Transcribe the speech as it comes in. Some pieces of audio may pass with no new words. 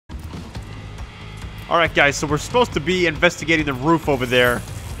Alright, guys, so we're supposed to be investigating the roof over there.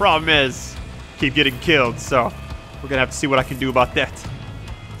 Problem is, keep getting killed, so we're gonna have to see what I can do about that.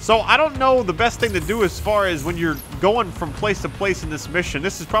 So, I don't know the best thing to do as far as when you're going from place to place in this mission.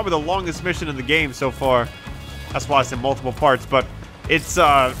 This is probably the longest mission in the game so far. That's why it's in multiple parts, but it's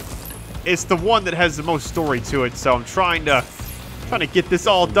the one that has the most story to it, so I'm trying to get this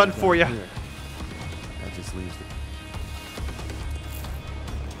all done for you. That just leaves the...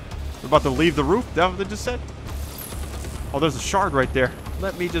 We're about to leave the roof? Is that what they just said? Oh, there's a shard right there.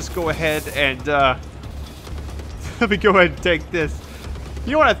 Let me just go ahead and, let me go ahead and take this.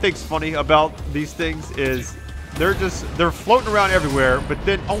 You know what I think's funny about these things is they're floating around everywhere, but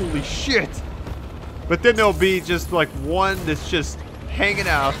then, holy shit! But then there'll be just like one that's just hanging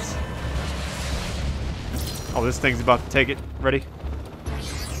out. Oh, this thing's about to take it. Ready?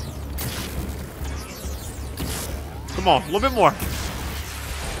 Come on, a little bit more.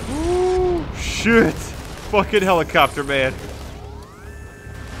 Ooh, shit. Fucking helicopter, man.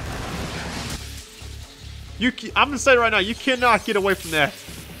 I'm gonna say it right now, you cannot get away from that.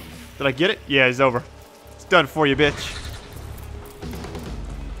 Did I get it? Yeah, it's over. It's done for you, bitch.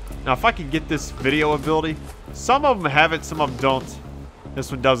 Now, if I can get this video ability, some of them have it, some of them don't. This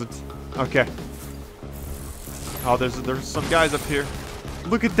one doesn't. Okay. Oh, there's some guys up here.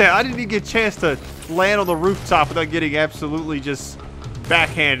 Look at that. I didn't even get a chance to land on the rooftop without getting absolutely just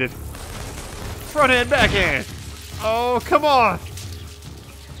backhanded. Front hand, backhand. Oh, come on.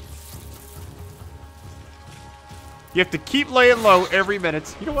 You have to keep laying low every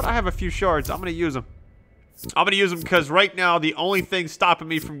minute. You know what? I have a few shards. I'm going to use them. I'm going to use them because right now the only thing stopping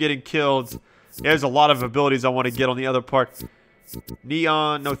me from getting killed, there's a lot of abilities I want to get on the other part.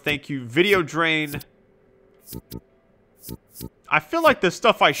 Neon, no thank you. Video drain. I feel like the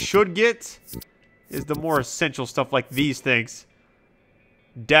stuff I should get is the more essential stuff like these things.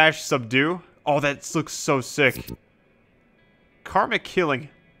 Dash subdue. Oh, that looks so sick. Karmic healing.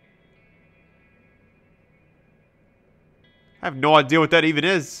 I have no idea what that even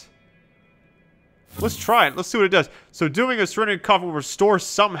is. Let's try it. Let's see what it does. So doing a surrendering coffee will restore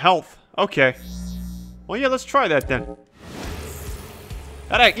some health. Okay. Well, yeah, let's try that then.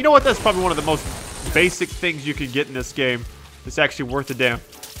 You know what? That's probably one of the most basic things you can get in this game. It's actually worth a damn.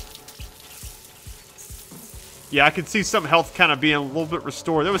 Yeah, I can see some health kind of being a little bit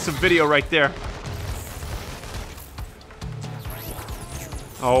restored. There was some video right there.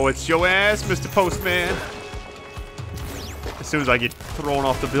 Oh, it's your ass, Mr. Postman. As soon as I get thrown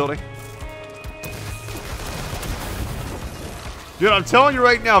off the building. Dude, I'm telling you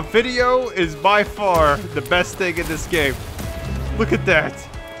right now, video is by far the best thing in this game. Look at that.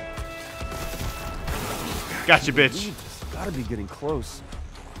 Gotcha, bitch. Gotta be getting close.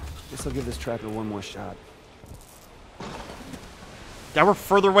 Guess I'll give this tracker one more shot. Yeah, we're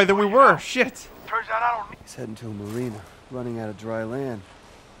further away than we were. Shit. Turns out I don't... He's heading to a marina, running out of dry land.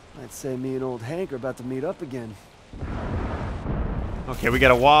 I'd say me and old Hank are about to meet up again. Okay, we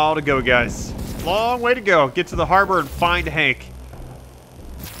got a while to go, guys. Long way to go. Get to the harbor and find Hank.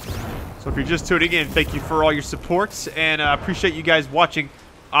 So if you're just tuning in, thank you for all your support, and I appreciate you guys watching.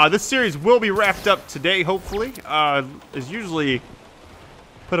 This series will be wrapped up today, hopefully. As usually,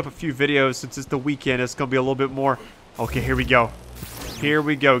 put up a few videos since it's the weekend. It's going to be a little bit more. Okay, here we go. Here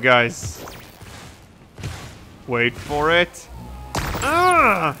we go, guys. Wait for it.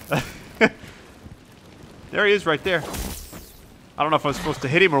 Ah! There he is right there. I don't know if I'm supposed to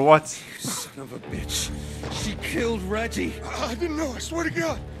hit him or what. You son of a bitch. She killed Reggie. I didn't know, I swear to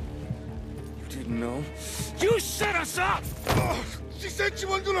God. You didn't know? You set us up! She said she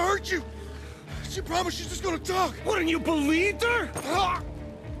wasn't gonna hurt you. She promised she's just gonna talk. Wouldn't you believed her?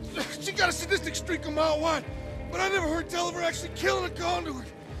 She got a sadistic streak a mile wide, but I never heard tell of her actually killing a conduit.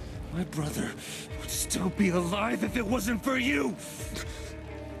 My brother would still be alive if it wasn't for you.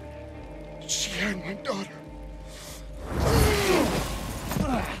 She had my daughter.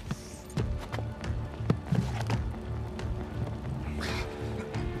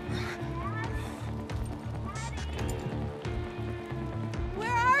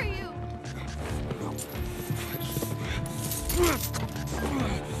 Where are you?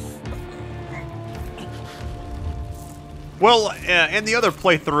 Well, in the other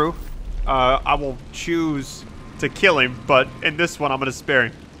playthrough, I will choose to kill him, but in this one, I'm going to spare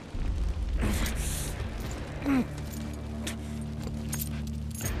him.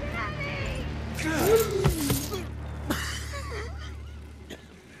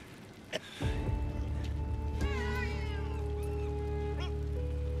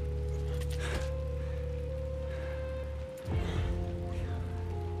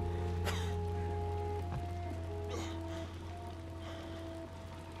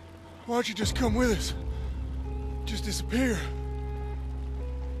 Why don't you just come with us? Just disappear.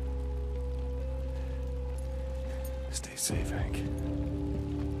 Stay safe, Hank.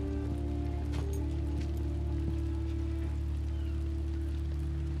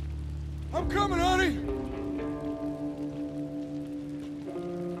 I'm coming, honey!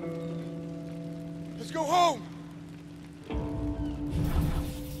 Let's go home!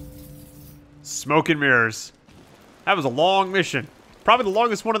 Smoke and mirrors. That was a long mission. Probably the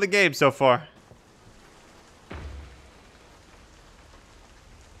longest one of the game so far.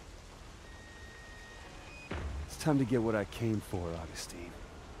 It's time to get what I came for, Augustine.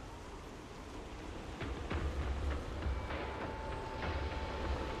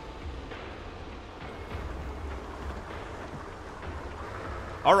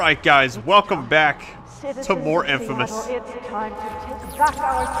 All right, guys, welcome back to more Citizens of Infamous. Seattle, it's time to take back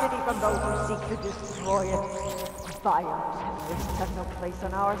our city from those who seek to destroy it. Violent terrorists have no place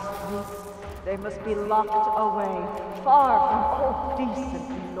on our streets. They must be locked away, far from all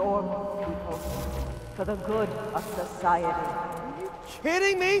decent, normal people, for the good of society.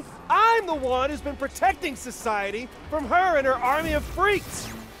 Kidding me? I'm the one who's been protecting society from her and her army of freaks.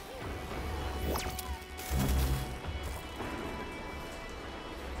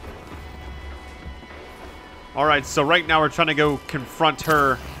 All right, so right now we're trying to go confront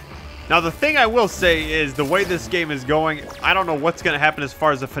her. Now, the thing I will say is the way this game is going, I don't know what's going to happen as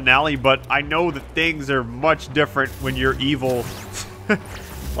far as the finale, but I know that things are much different when you're evil.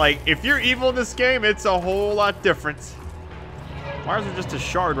 Like, if you're evil in this game, it's a whole lot different. Why is there just a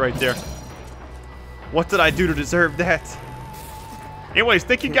shard right there? What did I do to deserve that? Anyways,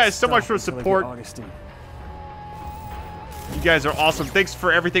 thank you guys so much for the support. You guys are awesome. Thanks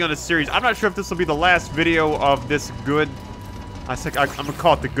for everything on this series. I'm not sure if this will be the last video of this good... I'm going to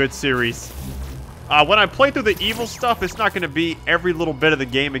call it the good series. When I play through the evil stuff, it's not going to be every little bit of the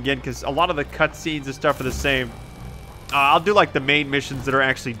game again, because a lot of the cutscenes and stuff are the same. I'll do like the main missions that are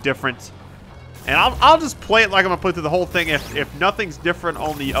actually different. And I'll just play it like I'm going to play through the whole thing. If nothing's different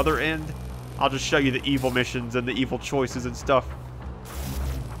on the other end, I'll just show you the evil missions and the evil choices and stuff.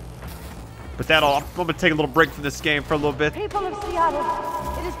 But I'm going to take a little break from this game for a little bit. People of Seattle,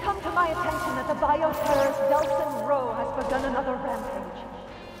 it has come to my attention that the bioterrorist Delsin Rowe has begun another rampage.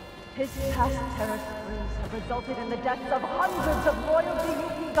 His past terror sprees have resulted in the deaths of hundreds of loyal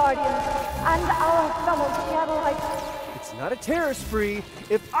DUP guardians and our fellow Seattleites. It's not a terror spree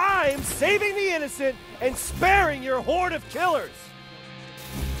if I'm saving the innocent and sparing your horde of killers.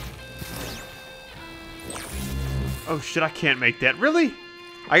 Oh shit, I can't make that. Really?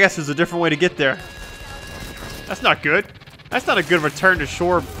 I guess there's a different way to get there. That's not good. That's not a good return to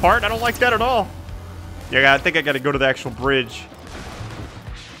shore part. I don't like that at all. Yeah, I think I gotta go to the actual bridge.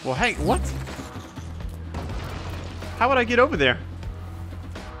 Well, hey, what? How would I get over there?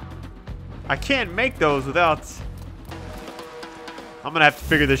 I can't make those without... I'm gonna have to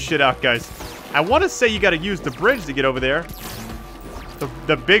figure this shit out, guys. I want to say you gotta use the bridge to get over there.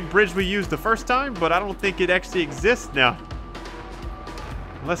 The big bridge we used the first time, but I don't think it actually exists now.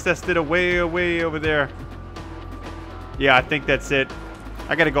 Unless that's it way, way over there. Yeah, I think that's it.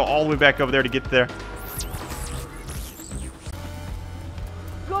 I gotta go all the way back over there to get there.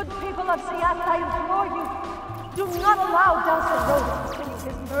 Good people of Seattle, I implore you, do not allow Delsin Rowe to continue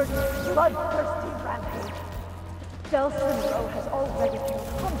his murderous, bloodthirsty rampage. Delsin Rowe has already killed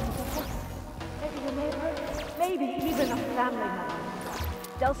hundreds of us. Maybe a neighbor, maybe even a family member.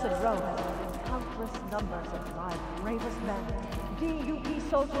 Delsin Rowe has killed countless numbers of my bravest men. DUP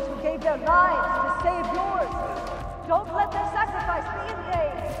soldiers who gave their lives to save yours. Don't let their sacrifice be in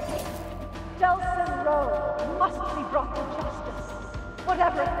vain. Delsin Rowe must be brought to justice,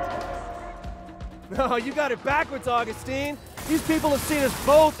 whatever it takes. No, you got it backwards, Augustine. These people have seen us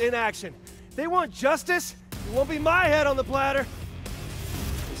both in action. They want justice. It won't be my head on the platter.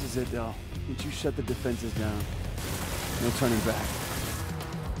 This is it, Del. Once you shut the defenses down, no turning back.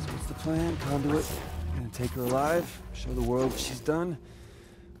 So what's the plan, Conduit? Gonna take her alive, show the world what she's done,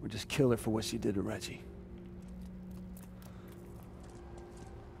 or just kill her for what she did to Reggie?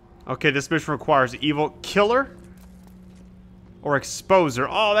 Okay, this mission requires evil killer or expose her.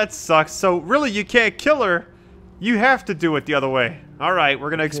 Oh, that sucks. So really, you can't kill her. You have to do it the other way. All right, we're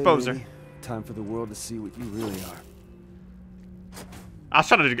gonna expose her. Time for the world to see what you really are. I was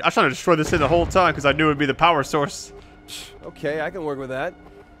trying to destroy this thing the whole time because I knew it would be the power source. Okay, I can work with that.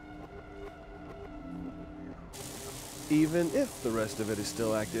 Even if the rest of it is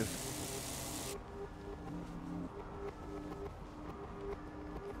still active.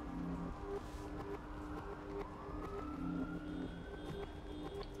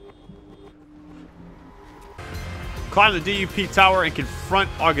 Climb the DUP tower and confront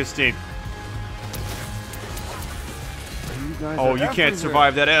Augustine. Oh, you can't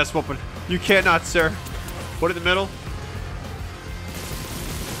survive that ass whooping. You cannot, sir. Put it in the middle.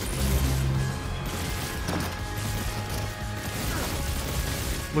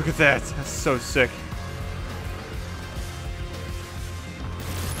 Look at that. That's so sick.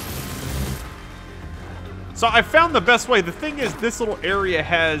 So I found the best way. The thing is, this little area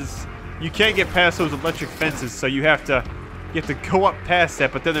has... You can't get past those electric fences, so you have to go up past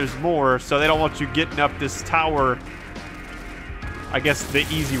that, but then there's more, so they don't want you getting up this tower, I guess, the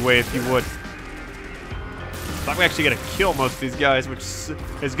easy way, if you would. So I'm actually going to kill most of these guys, which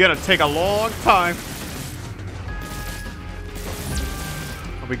is going to take a long time.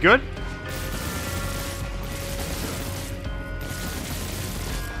 Are we good?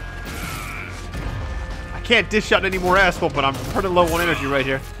 I can't dish out any more asshole, but I'm pretty low on energy right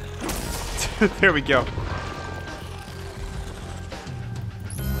here. There we go.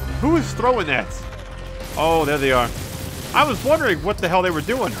 Who is throwing that? Oh, there they are. I was wondering what the hell they were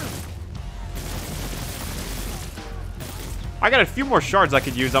doing. I got a few more shards I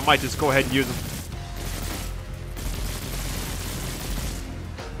could use. I might just go ahead and use them.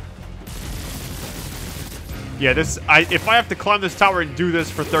 Yeah, if I have to climb this tower and do this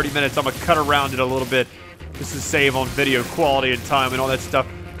for 30 minutes, I'm gonna cut around it a little bit. This is save on video quality and time and all that stuff.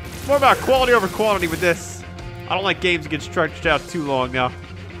 More about quality over quantity with this. I don't like games that get stretched out too long now.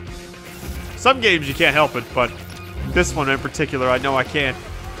 Some games you can't help it, but this one in particular, I know I can.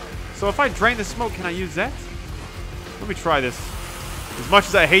 So if I drain the smoke, can I use that? Let me try this. As much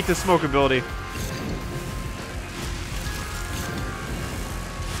as I hate the smoke ability.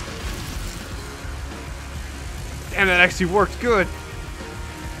 Damn, that actually worked good.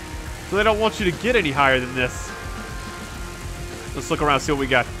 So they don't want you to get any higher than this. Let's look around and see what we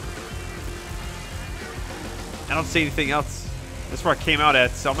got. I don't see anything else. That's where I came out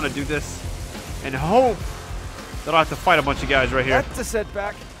at, so I'm going to do this and hope that I don't have to fight a bunch of guys right here. That's a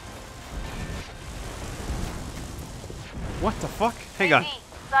setback. What the fuck? Hang on.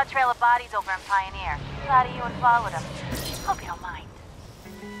 Saw a trail of bodies over in Pioneer. Thought of you and followed them. Hope you don't mind.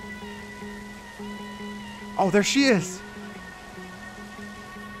 Oh, there she is.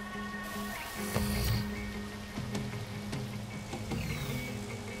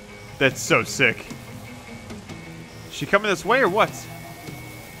 That's so sick. She coming this way or what?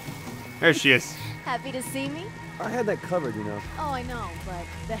 There she is. Happy to see me? I had that covered, you know. Oh, I know, but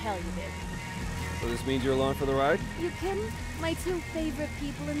the hell you did. So this means you're along for the ride? You kidding? My two favorite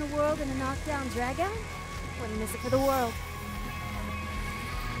people in the world in a knockdown dragout? Wouldn't miss it for the world.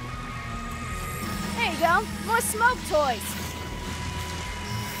 There you go. More smoke toys.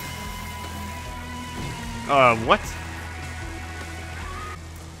 What?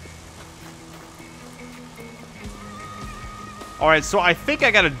 Alright, so I think I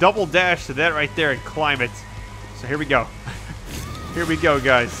got a double dash to that right there and climb it. So here we go. Here we go,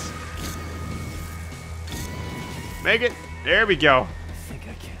 guys. Make it. There we go. I think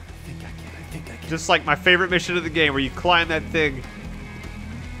I can. I think I can. I think I can. Just like my favorite mission of the game where you climb that thing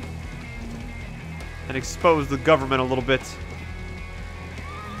and expose the government a little bit.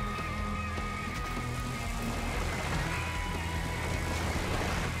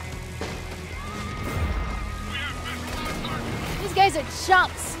 These guys are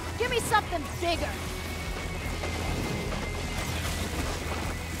chumps. Give me something bigger.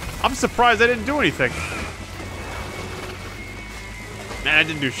 I'm surprised I didn't do anything. Man, I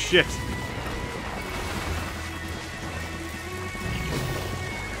didn't do shit.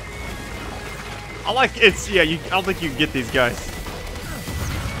 I like it's yeah. I don't think you can get these guys.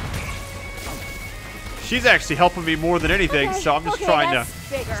 She's actually helping me more than anything, Okay, so I'm just okay, trying to that's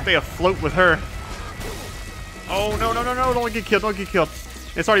bigger. stay afloat with her. Oh no no no no! Don't get killed! Don't get killed!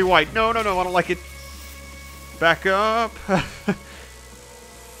 It's already white. No no no! I don't like it. Back up. That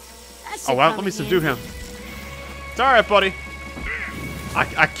should Oh well, come let me in subdue handy. him. It's all right, buddy.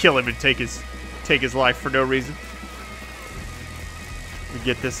 I kill him and take his life for no reason. We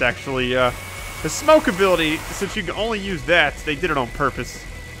get this actually. The smoke ability, since you can only use that, they did it on purpose.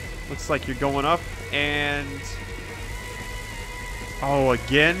 Looks like you're going up and oh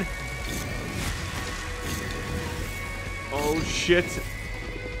again. Oh shit.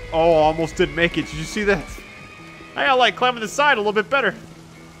 Oh, almost didn't make it. Did you see that? I like climbing the side a little bit better.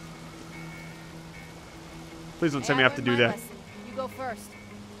 Please don't tell me I have to do that. You go first.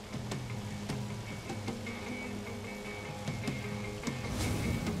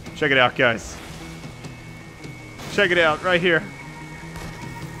 Check it out, guys. Check it out, right here.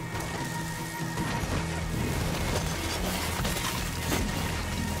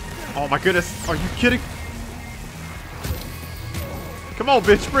 Oh my goodness, are you kidding? Come on,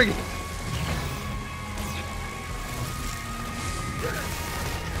 bitch, bring it.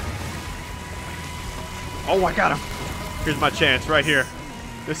 Oh, I got him. Here's my chance right here.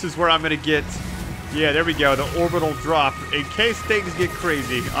 This is where I'm gonna get, yeah, there we go, the orbital drop. In case things get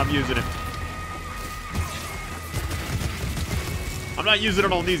crazy, I'm using it. I'm not using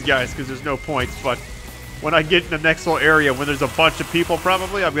it on these guys because there's no points, but when I get in the next little area, when there's a bunch of people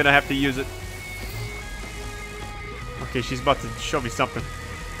probably, I'm gonna have to use it. Okay, she's about to show me something.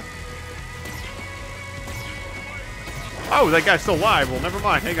 Oh, that guy's still alive. Well, never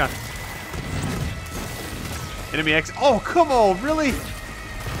mind. Hang on. Enemy X. Oh, come on. Really?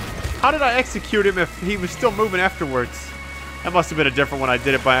 How did I execute him if he was still moving afterwards? That must have been a different one. I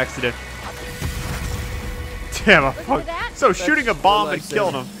did it by accident. Damn, I fucked. So shooting a bomb and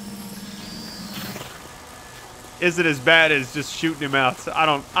killing him isn't as bad as just shooting him out. I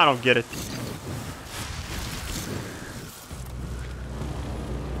don't get it.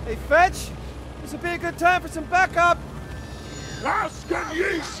 Hey, Fetch. This would be a good time for some backup. Ask and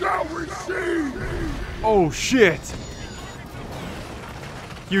ye shall receive! Oh, shit.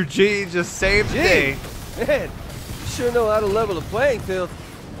 Eugene just saved the day. Man, you sure know how to level the playing field.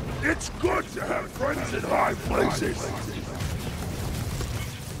 It's good to have friends in high places.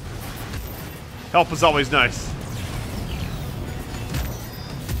 Help is always nice.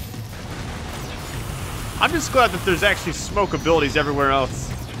 I'm just glad that there's actually smoke abilities everywhere else.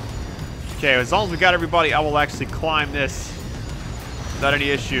 Okay, as long as we got everybody, I will actually climb this without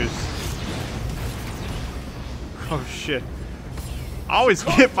any issues. Oh shit. I always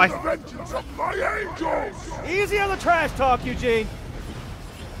get my... Easy on the trash talk, Eugene.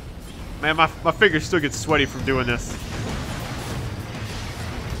 Man, my fingers still get sweaty from doing this.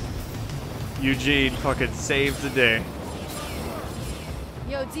 Eugene fucking saved the day.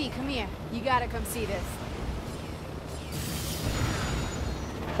 Yo, D, come here. You gotta come see this.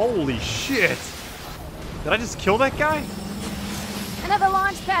 Holy shit. Did I just kill that guy? Another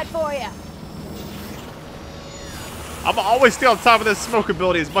launch pad for you. I'm always stay on top of this smoke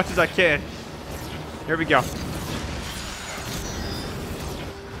ability as much as I can. Here we go.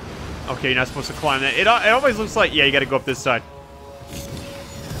 Okay, you're not supposed to climb that. It always looks like, yeah, you gotta go up this side.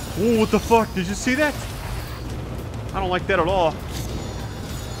 Ooh, what the fuck? Did you see that? I don't like that at all.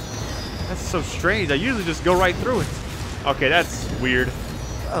 That's so strange. I usually just go right through it. Okay, that's weird.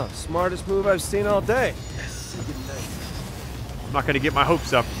 Oh, smartest move I've seen all day. I'm not gonna get my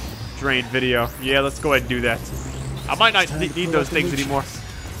hopes up. Drained video. Yeah, let's go ahead and do that. I might not need those things anymore.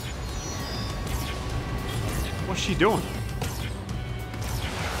 What's she doing?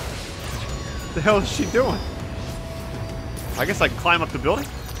 What the hell is she doing? I guess I can climb up the building?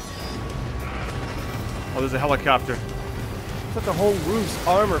 Oh, there's a helicopter. I thought the whole roof's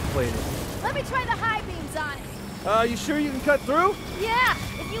armor plated. Let me try the high beams on it. You sure you can cut through? Yeah,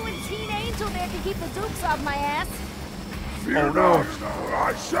 if you and Teen Angel there can keep the dukes off my ass. Fear not, for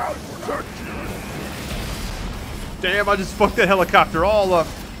I shall protect you. Damn, I just fucked that helicopter all up.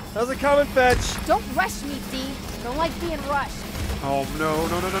 How's it coming, Fetch? Don't rush me, D. Don't like being rushed. Oh, no,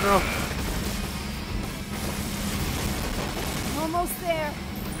 no, no, no, no. Almost there.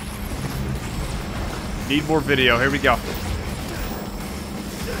 Need more video. Here we go.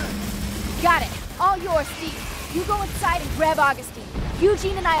 Got it. All yours, Steve. You go inside and grab Augustine.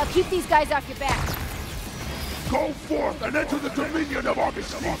 Eugene and I will keep these guys off your back. Go forth and enter the dominion of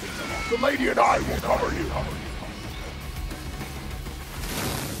Augustine. The lady and I will cover you.